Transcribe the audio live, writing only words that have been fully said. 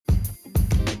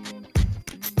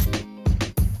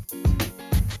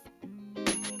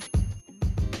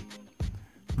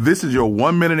This is your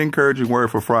 1-minute encouraging word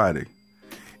for Friday.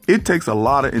 It takes a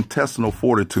lot of intestinal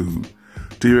fortitude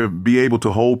to be able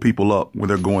to hold people up when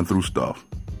they're going through stuff.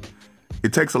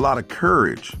 It takes a lot of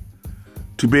courage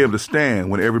to be able to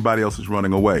stand when everybody else is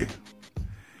running away.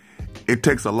 It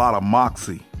takes a lot of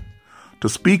moxie to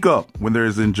speak up when there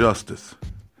is injustice.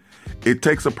 It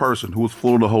takes a person who is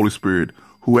full of the Holy Spirit,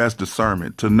 who has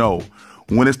discernment, to know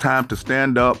when it's time to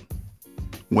stand up,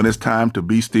 when it's time to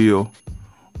be still,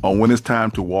 or when it's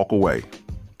time to walk away.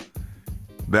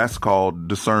 That's called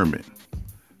discernment.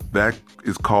 That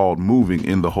is called moving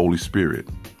in the Holy Spirit.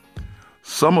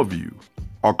 Some of you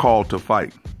are called to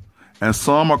fight, and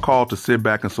some are called to sit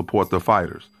back and support the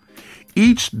fighters.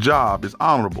 Each job is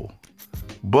honorable,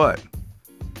 but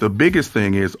the biggest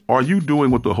thing is, are you doing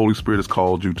what the Holy Spirit has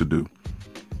called you to do?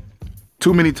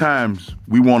 Too many times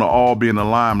we want to all be in the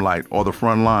limelight or the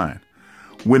front line,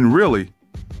 when really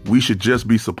we should just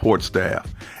be support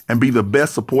staff and be the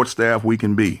best support staff we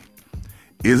can be.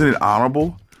 Isn't it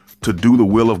honorable to do the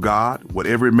will of God,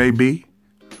 whatever it may be?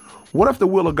 What if the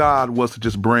will of God was to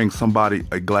just bring somebody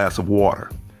a glass of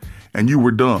water and you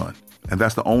were done, and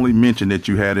that's the only mention that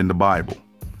you had in the Bible,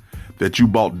 that you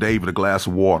bought David a glass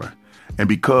of water, and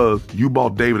because you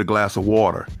bought David a glass of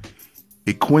water,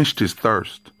 it quenched his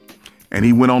thirst, and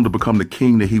he went on to become the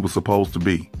king that he was supposed to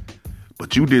be.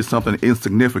 But you did something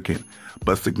insignificant,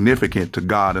 but significant to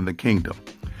God and the kingdom.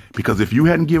 Because if you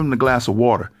hadn't given him the glass of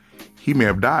water, he may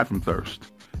have died from thirst,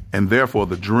 and therefore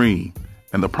the dream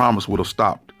and the promise would have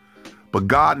stopped. But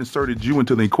God inserted you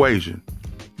into the equation.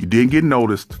 You didn't get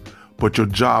noticed, but your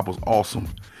job was awesome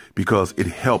because it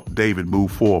helped David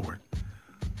move forward.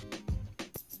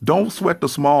 Don't sweat the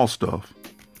small stuff.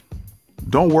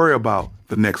 Don't worry about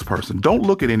the next person. Don't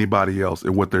look at anybody else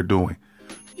and what they're doing.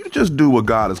 You just do what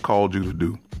God has called you to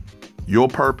do. Your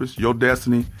purpose, your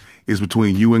destiny is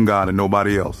between you and God and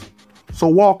nobody else. So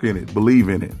walk in it, believe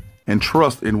in it, and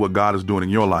trust in what God is doing in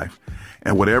your life.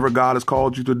 And whatever God has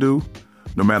called you to do,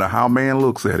 no matter how man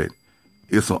looks at it,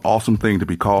 it's an awesome thing to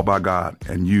be called by God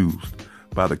and used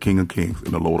by the King of Kings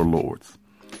and the Lord of Lords.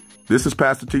 This is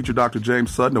Pastor Teacher Dr.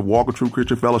 James Sutton of Walk of True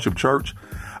Christian Fellowship Church.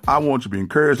 I want you to be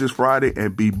encouraged this Friday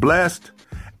and be blessed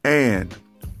and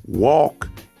walk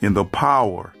in the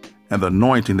power and the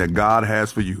anointing that God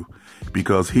has for you,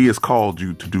 because he has called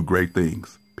you to do great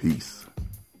things. Peace.